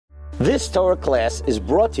This Torah class is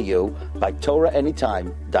brought to you by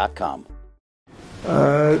TorahAnytime.com.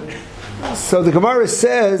 So the Gemara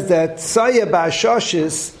says that Saya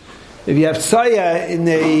Ba'ashoshis, if you have Saya in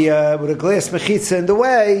with a glass Mechitza in the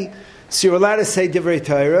way, so you're allowed to say Divrei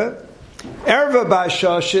Torah. Erva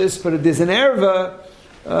Ba'ashoshis, but if there's an Erva,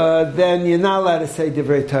 then you're not allowed to say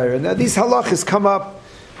Divrei Torah. Now these halachos come up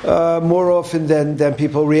more often than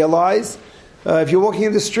people realize. If you're walking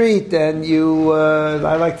in the street and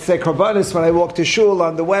I like to say Karbanis when I walk to shul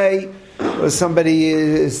on the way, or somebody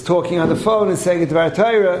is talking on the phone and saying a Dvar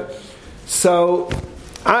Torah. So,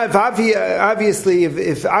 obviously,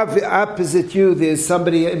 if opposite you there's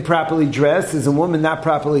somebody improperly dressed, there's a woman not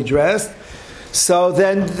properly dressed, so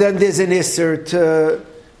then there's an isser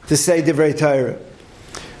to say Divrei Torah.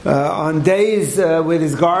 On days where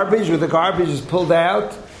there's garbage, where the garbage is pulled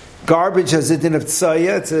out, garbage has a din of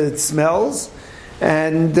tzaya, it smells,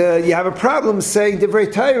 and you have a problem saying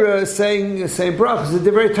Divrei Torah, saying brachas, the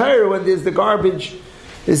Divrei Torah when there's the garbage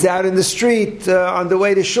is out in the street on the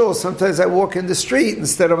way to shul. Sometimes I walk in the street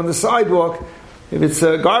instead of on the sidewalk. If it's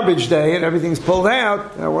a garbage day and everything's pulled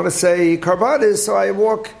out, I want to say karbanis, so I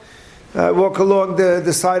walk along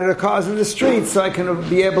the side of the cars in the street so I can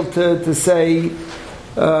be able to say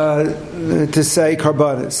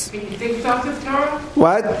karbanis. Can you think thoughts of Torah?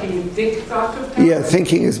 What? Can you think thoughts of Torah? Yeah,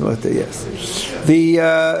 thinking is mutter. Yes. The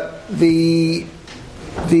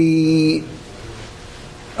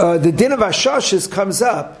din of Ashashis comes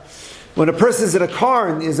up when a person's in a car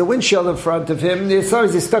and there's a windshield in front of him.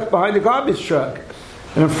 Sometimes he's stuck behind a garbage truck,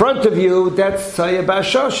 and in front of you, that's Tzaya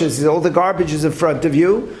B'Ashashis. All the garbage is in front of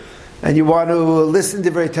you, and you want to listen to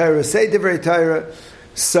Divrei Torah, say Divrei Torah.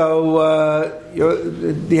 So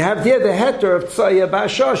you have there the heter of Tzaya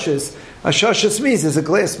B'Ashashis. Ashashis means there's a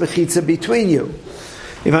glass Mechitza between you.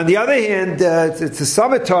 If on the other hand, it's the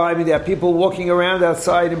summertime and there are people walking around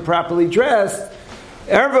outside improperly dressed,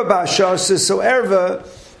 Erva B'Ashashis, so Erva,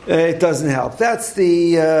 it doesn't help. That's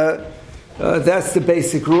the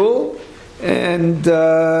basic rule, and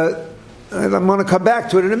I'm going to come back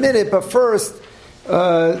to it in a minute. But first,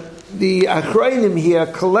 the Achrayim here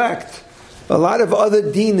collect a lot of other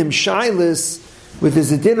dinim shailas, with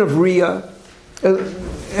there's a din of riyah,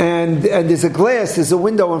 and there's a glass, there's a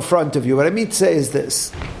window in front of you. What I mean to say is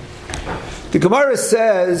this: the Gemara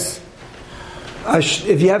says,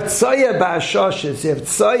 if you have tzaya ba'ashashis, you have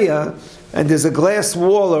tzaya, and there's a glass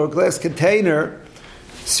wall or a glass container,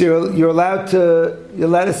 so you're allowed to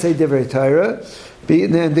say Divrei Torah.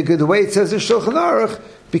 And the way it says in Shulchan Aruch,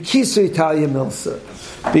 b'kisu Italia milsa,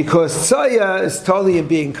 because tzaya is totally in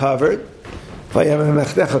being covered. Being your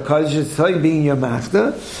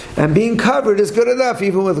machna, and being covered is good enough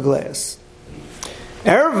even with glass.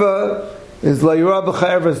 Erva is la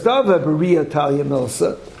yurabacha erva's dava b'riya talia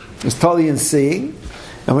milsa. It's totally in seeing,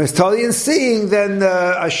 and when it's totally in seeing, then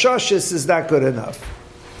ashashis is not good enough.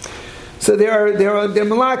 So they're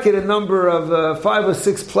malakit a number of 5 or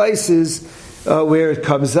 6 places where it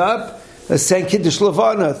comes up. Saying kiddush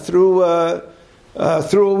levana through a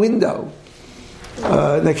window.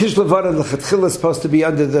 Kiddush levana l'chatchila is supposed to be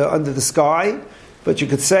under the sky, but you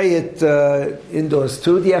could say it indoors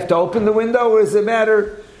too. Do you have to open the window, or does it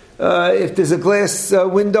matter if there's a glass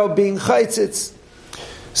window being chaitzitz?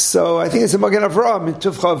 So I think it's a Magen Avraham in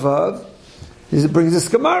Tuf Chavav. He brings this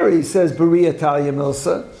Gemara. He says B'riya Talia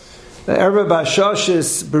Milsa, Erva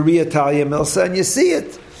B'Ashashis B'riya Talia Milsa, and you see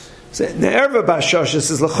it. So, Erva B'Ashashis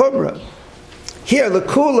is L'chumra. Here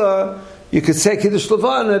L'kula you could say Kiddush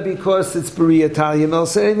Levana because it's B'riya Talia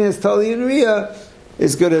Milsa, and it's Talia Riya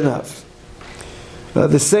is good enough.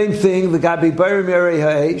 The same thing the Gabi Bayrim Yerei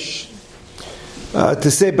Ha'esh. To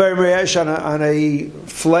say Bayrim Ha'esh on a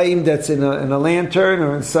flame that's in a lantern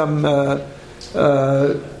or in some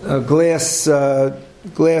glass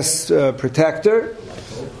protector,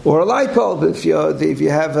 or a light bulb. If you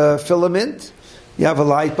have a filament, you have a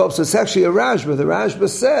light bulb. So it's actually a Rashba. The Rashba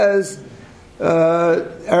says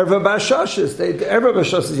Erva B'Ashashis. Erva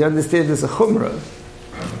B'Ashashis, you understand, is a Chumrah.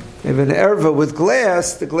 If an Erva with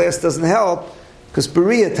glass, the glass doesn't help because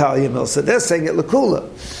B'riya Talia Milsa. They're saying it L'kula.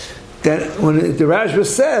 Then when the Rashba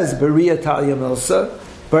says B'riya Talia Milsa,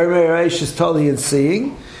 Bayrim Ha'esh is totally in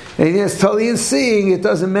seeing, and it's totally in seeing. It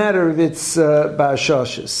doesn't matter if it's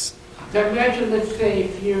Ba'ashashis. Now imagine, let's say,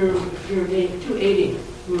 if you're 280,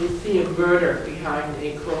 you will see a murder behind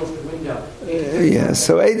a closed window.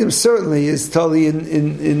 So Adam certainly is totally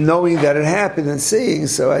in knowing that it happened and seeing.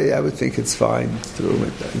 So I would think it's fine through a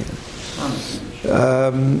window.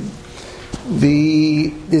 Yeah.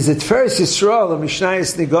 There's a Tiferes Yisrael, a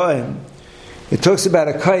Mishnayos Negoim. It talks about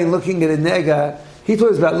a kohen looking at a nega. He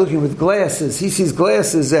talks about looking with glasses. He sees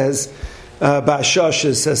glasses as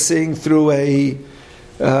ba'ashoshes, seeing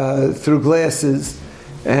through glasses.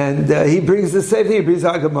 And he brings the same thing. He brings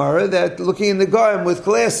Gemara that looking in the Goyim with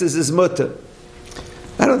glasses is mutter.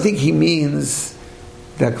 I don't think he means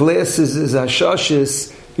that glasses is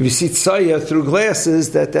ashoshes. If you see tzaya through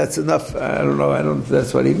glasses, that's enough. I don't know if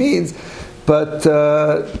that's what he means. But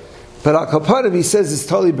al kapanim, he says it's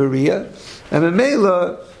totally beria. And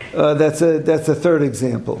Mamela, that's a third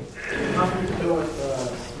example. Nothing to do with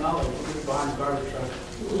smell it. Behind garbage truck.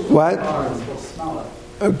 What? Smell it.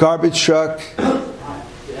 A garbage truck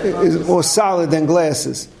is more solid than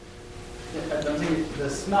glasses. The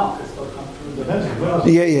smell could still come through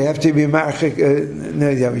the Yeah, you have to be marchik.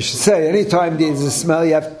 We should say anytime there's a smell,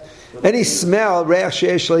 any smell, reach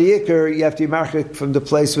sheyesh layikar, you have to be marchik from the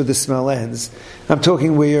place where the smell ends. I'm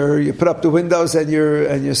talking where you put up the windows and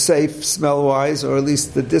you're safe smell wise, or at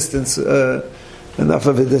least the distance, enough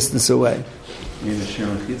of a distance away.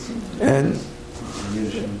 And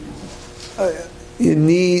you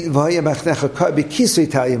need you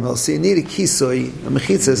need a kisui. A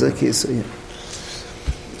mechitza is a kisui.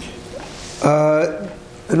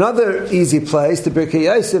 Another easy place, the Birkei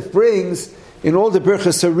Yosef brings in all the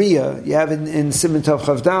Birchas Hariyah. You have in Siman Tov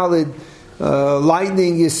Chav Daled,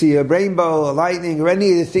 lightning. You see a rainbow, a lightning, or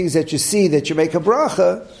any of the things that you see that you make a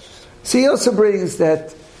bracha. So he also brings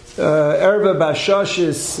that erva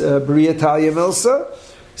bashashis b'riya talia milsa.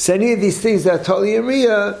 So any of these things that talia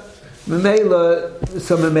riya, memela,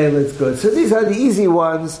 so memela is good. So these are the easy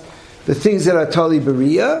ones, the things that are tali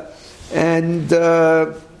b'riya,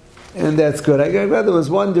 and that's good. I rather was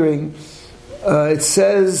wondering, it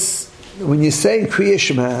says, when you're saying Kriya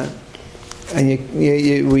Shema, and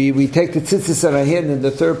we take the tzitzis on our hand in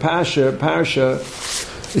the third parasha,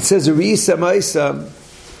 it says, Reisa Maisa,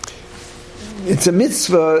 it's a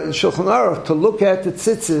mitzvah in Shulchan Aruch to look at the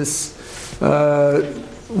tzitzis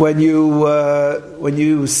when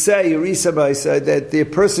you say Reisa Maisa, that the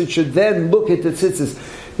person should then look at the tzitzis.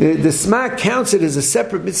 The smak counts it as a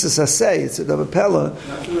separate mitzvah saseh. It's a davapella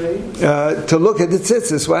to look at the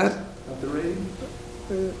tzitzis. What? Not the rain?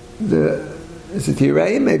 Is it the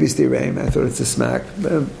Yiraim? Maybe it's the Yiraim. I thought it's a smak.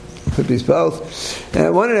 Could be both.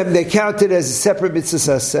 One of them they count it as a separate mitzvah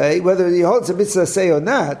saseh. Whether he holds a mitzvah saseh or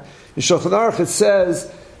not, in Shulchan Aruch it says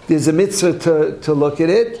there's a mitzvah to look at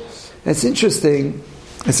it. And it's interesting.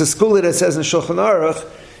 It's a school that says in Shulchan Aruch,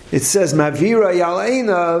 it says Mavira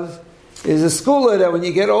Yalainav. Is a scholar that when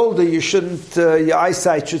you get older, you shouldn't. Your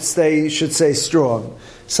eyesight should stay strong.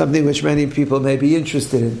 Something which many people may be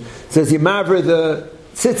interested in. It says Yimaver the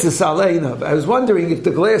tzitzis aleinav. I was wondering if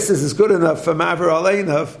the glasses is good enough for Maver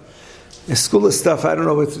aleinav. The school of stuff, I don't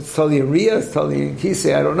know. It's totally in Riyah, it's totally in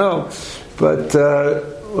Kisei. I don't know, but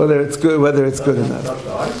whether it's good enough.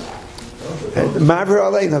 Maver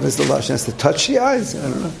aleinav is the lashon. Has to touch the eyes. I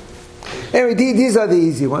don't know. Anyway, these are the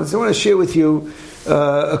easy ones. I want to share with you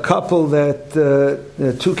a couple that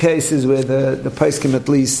two cases where the Paiskim at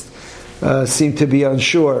least seem to be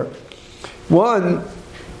unsure. One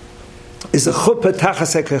is a chuppah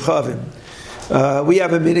tachas hekechavim. We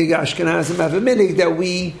have a minig, Ashkenazim have a minig that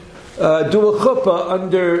we do a chuppah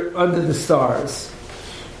under the stars.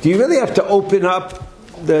 Do you really have to open up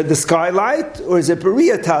the skylight, or is it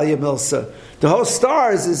b'riya talia milsa? The whole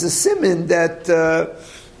stars is a siman that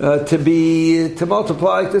to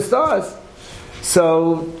multiply like the stars.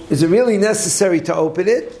 So, is it really necessary to open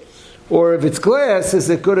it, or if it's glass, is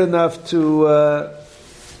it good enough to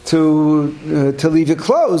leave it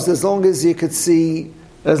closed as long as you could see,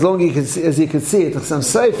 as you could see it? Some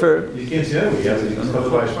cipher. You can't see that. You have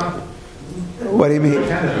to. What do you mean?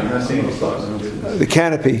 The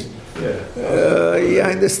canopy. Yeah,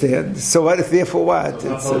 I understand. So what? Therefore, what? It's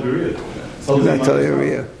not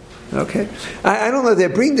Taliyariya. Okay, I don't know. They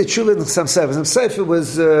bring the chulin in some cipher. Some cipher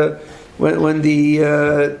was. When the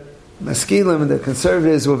Maskilim and the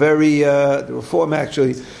conservatives were the Reform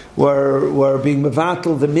actually were being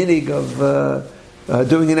mevatel the minig of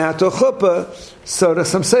doing an ato chuppah, so the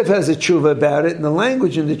Sam Sefer has a tshuva about it, and the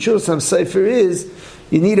language in the tshuva Sam Sefer is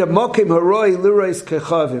you need a mokim haroi lireis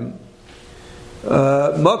kechavim.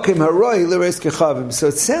 Mokim haroi lireis kechavim. So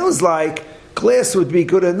it sounds like glass would be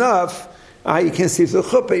good enough. You can't see through the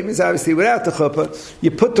chuppah. It means obviously without the chuppah, you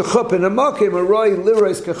put the chuppah in a makim, a roi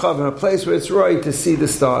lireis kechavim, a place where it's roi to see the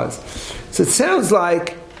stars. So it sounds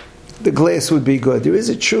like the glass would be good. There is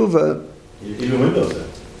a tshuva. Even windows then.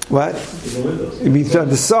 What? Even windows. You mean on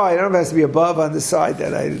the side? I don't know if it has to be above on the side.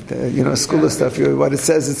 That school of stuff. What it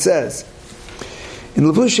says, it says. In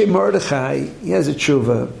Levushei Mordechai, he has a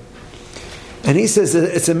tshuva, and he says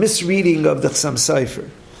that it's a misreading of the Chassam Sofer.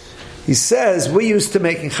 He says, we're used to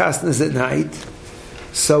making chasnas at night,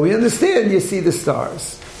 so we understand you see the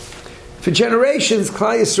stars. For generations,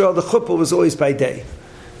 Klal Yisrael, the chuppah was always by day.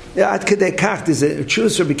 Ad Kedei Kach, there's a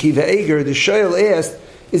truth Rabbi Kiva Eger, the Shoyel asked,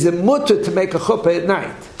 is it mutter to make a chuppah at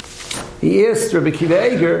night? He asked Rabbi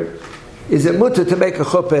Kiva Eger, is it mutter to make a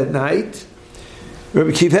chuppah at night?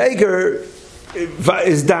 Rabbi Kiva Eger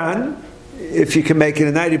is done, if you can make it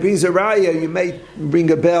at night. He brings a raya, you may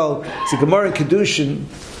ring a bell. It's a Gemara in Kedushin,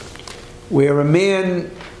 where a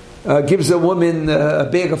man gives a woman a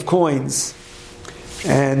bag of coins,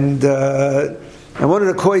 and one of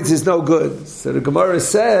the coins is no good. So the Gemara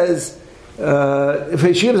says, if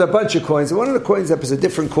she gives a bunch of coins, and one of the coins up is a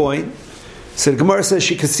different coin, so the Gemara says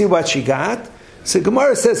she could see what she got. So the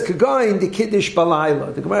Gemara says, Kagain the Kiddush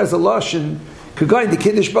Balayla. The Gemara has a lashon, Kagain the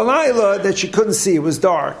Kiddush Balayla, that she couldn't see, it was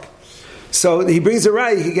dark. So he brings a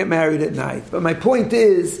raya, he could get married at night. But my point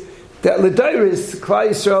is that L'dairis, Klal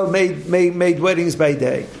Yisrael made weddings by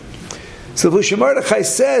day. So Mishmar Mordechai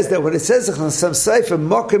says that when it says some sefer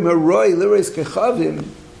mokim haroi lireis kechavim,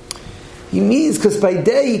 he means because by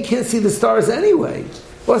day you can't see the stars anyway.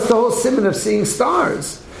 What's the whole simon of seeing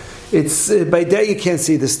stars? It's by day you can't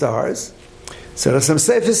see the stars. So some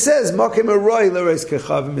sefer says mokim haroi lireis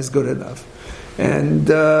kechavim is good enough, and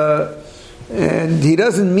he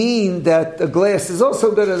doesn't mean that a glass is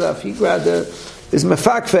also good enough. He'd rather is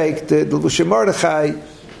mefakfek the Mishmar Mordechai.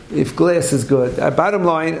 If glass is good, bottom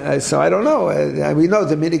line. So I don't know. We know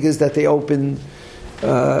the minig is that they open in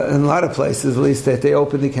a lot of places, at least that they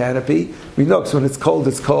open the canopy. We know because when it's cold,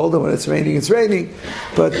 and when it's raining, it's raining.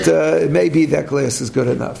 But it may be that glass is good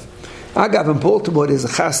enough. Agav in Baltimore, there's a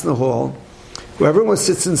chasna hall where everyone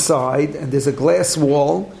sits inside, and there's a glass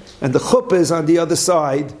wall, and the chuppah is on the other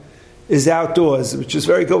side, is outdoors, which is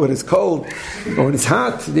very good when it's cold. But when it's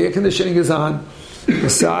hot, the air conditioning is on.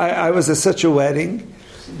 So I was at such a wedding.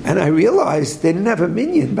 And I realized they didn't have a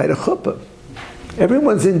minyan by the chuppah.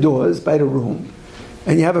 Everyone's indoors by the room,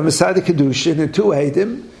 and you have a Masada Kedushin and two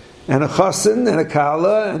Eidim, and a Chassan and a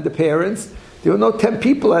Kala and the parents. There were no 10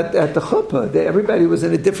 people at the chuppah. Everybody was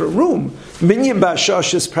in a different room. Minyan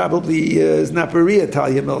Bashash is probably is not Beria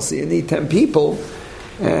Talia Milsi. You need 10 people,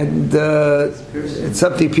 and it's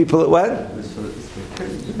something people at what?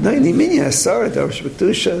 No, you need minyan. Sorry, Darvish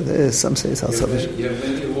Batusha. Some say it's also. You have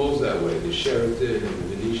many walls that way. The Sheraton and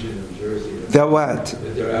the Venetian in Jersey. They're what?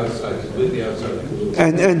 They're outside, completely outside.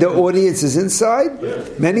 And the audience is inside. Yeah.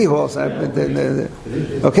 Many halls.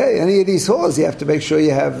 Okay, any of these halls, you have to make sure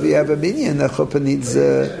you have a minyan. The chuppah needs.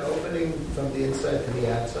 Opening from the inside to the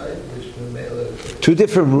outside, which will make two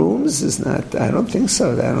different rooms is not. I don't think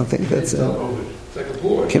so. I don't think that's. It's like a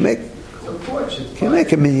porch. Can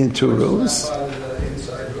make a minyan 2 rooms.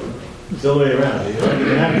 It's the other way around.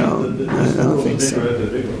 No, I don't think so.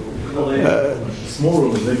 Small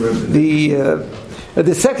room is bigger.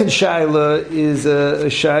 The second shaila is a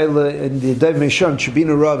shaila in the Dov Meshon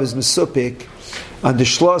Shabina Rav is Mesupik on the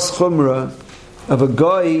Shlos Chumra of a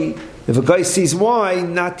guy. If a guy sees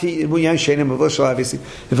wine, not to obviously.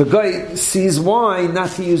 If a guy sees wine,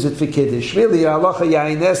 not to use it for kiddush. Really, halacha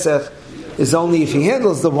yain esech is only if he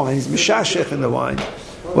handles the wine. He's mishashech in the wine.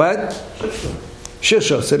 What?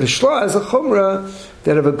 Shishah. So the Shla has a chumrah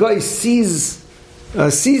that if a guy sees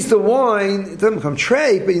the wine, it doesn't become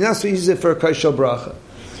trey, but you're not supposed to use it for a kaishal bracha.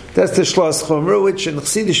 That's the Shlas chumrah, which in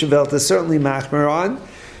Chassidish Welt is certainly machmer on,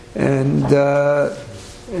 and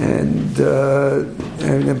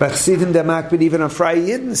by Chassidim they're makbid even on Friday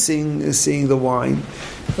Yidden seeing the wine,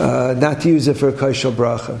 not to use it for a kaishal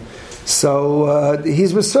bracha. So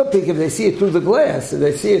he's mesupik if they see it through the glass, if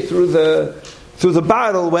they see it through the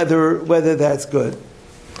bottle, whether that's good.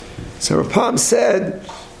 So Rapam said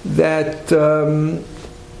that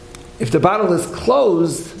if the bottle is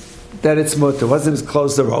closed, that it's mutter. Wasn't it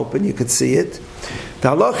closed or open? You could see it. The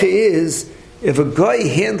halacha is if a guy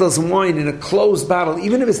handles wine in a closed bottle,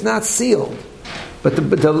 even if it's not sealed, but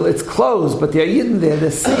it's closed, but the ayidin there, they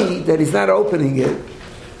see that he's not opening it.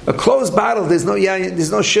 A closed bottle, there's no yayin, there's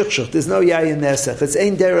no shichshach, there's no yayin nesach. It's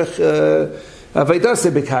ein derech.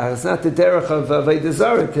 It's not the derech of Avodah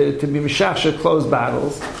Zarah to be mishachshach closed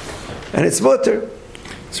bottles, and it's mutter.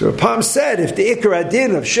 So Rapam said if the ikar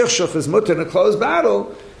adin of shichshach is mutter in a closed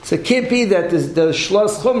bottle, so it can't be that the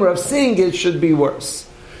shlos chumrah of seeing it should be worse.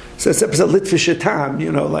 So it's a litvish tam, I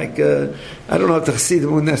don't know if the Chassidim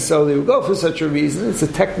would necessarily go for such a reason. It's a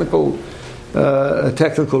technical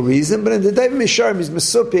reason, but in the Dov Mishar is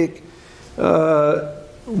mesupik.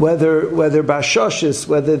 Whether bashoshis,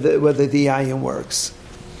 whether the ayin works.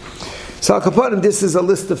 So al kaponim, this is a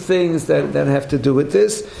list of things that have to do with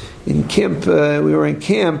this. In camp, we were in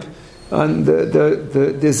camp on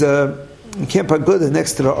there's a in Camp Aguda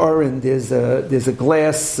next to the Oren. There's a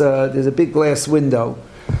glass. There's a big glass window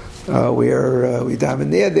where we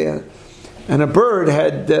daven there, and a bird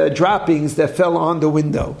had droppings that fell on the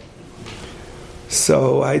window.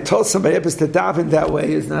 So I told somebody, to daven that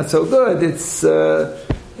way is not so good. It's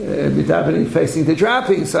davening facing the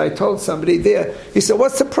droppings. So I told somebody there. He said,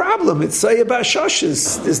 "What's the problem? It's Sayah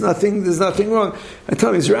Bashashis. There's nothing wrong." I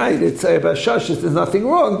told him he's right. It's Sayah Bashashis. There's nothing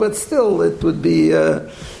wrong, but still, it would be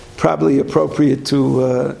probably appropriate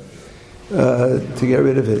to get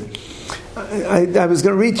rid of it. I was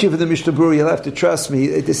going to read to you for the Mishnah Berurah. You'll have to trust me.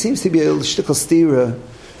 There seems to be a shtickle stira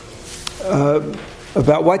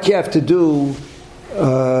about what you have to do.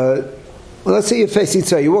 Let's say you're facing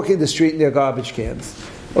tzara. You're walking the street and there are garbage cans,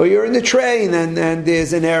 or you're in the train and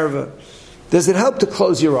there's an erva. Does it help to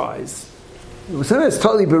close your eyes? Sometimes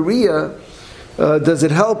totally beria. Does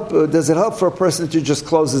it help? Does it help for a person to just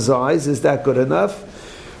close his eyes? Is that good enough,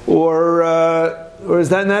 or is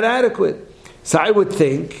that not adequate? So I would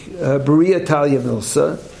think beria talia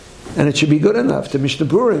milsa, and it should be good enough. The Mishnah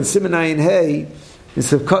Berurah in Siman Ayin Hey in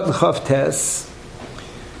Sivkot and Chav Tes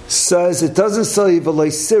says it doesn't say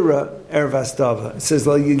v'loy sira ervas davar. It says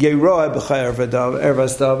like yeroa b'chay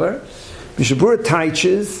ervas davar. Mishnah Berurah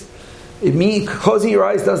teaches it means closing your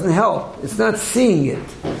eyes doesn't help. It's not seeing it;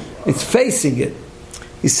 it's facing it.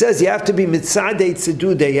 He says you have to be mitzadei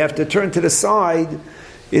tzedude. You have to turn to the side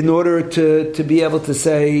in order to be able to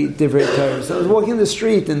say divrei Torah. So I was walking the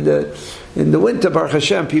street in the winter, Baruch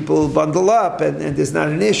Hashem, people bundle up and there's not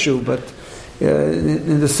an issue. But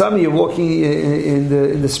in the summer, you're walking in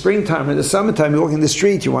the springtime, in the summertime, you're walking the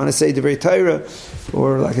street. You want to say divrei Torah,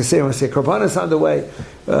 or like I say, I want to say korbanos on the way.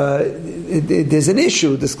 There's an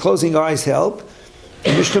issue. Does closing eyes help?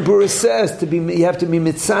 And Mishnah Berurah says you have to be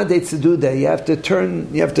mitzadei tzedudeh. You have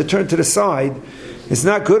to turn to the side. It's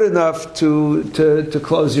not good enough to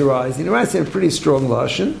close your eyes. He writes in a pretty strong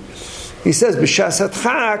lashon. He says b'shas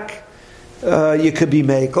hatchak you could be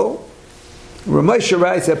mekel. Ramosha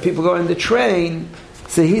writes that people go in the train,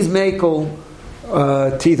 so he's mekel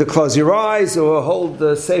to either close your eyes or hold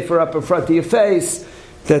the sefer up in front of your face.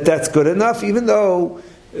 That's good enough, even though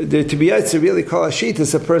to be yaitzer really kol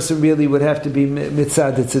hashitas, a person really would have to be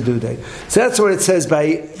mitzad tzedudei. So that's what it says by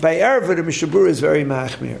erva. The Mishnah Berurah is very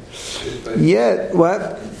machmir. Yet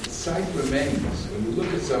what? Sight remains. When you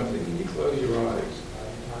look at something and you close your eyes,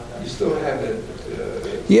 you still have that.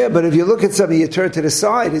 Yeah, but if you look at something, you turn to the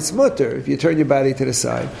side. It's mutter. If you turn your body to the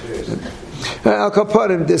side. Al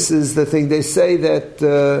kaparim. This is the thing. They say that.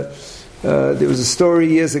 There was a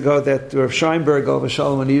story years ago that Rav Scheinberg,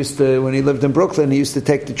 when he lived in Brooklyn, he used to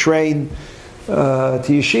take the train to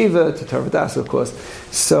yeshiva, to Torah Vodaas, of course,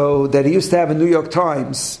 so that he used to have a New York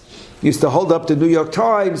Times. He used to hold up the New York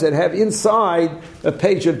Times and have inside a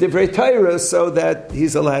page of Divrei Torah so that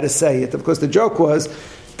he's allowed to say it. Of course, the joke was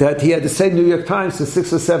that he had the same New York Times for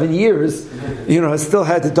 6 or 7 years. Still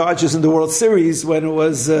had the Dodgers in the World Series when they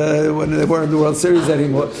weren't in the World Series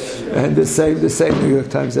anymore, and the same New York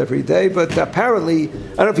Times every day. But apparently,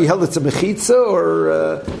 I don't know if he held it to Mechitza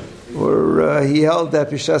or he held that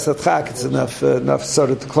b'shas hatchak. It's enough sort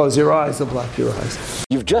of to close your eyes and block your eyes.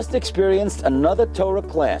 You've just experienced another Torah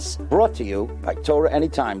class brought to you by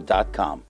TorahAnytime.com.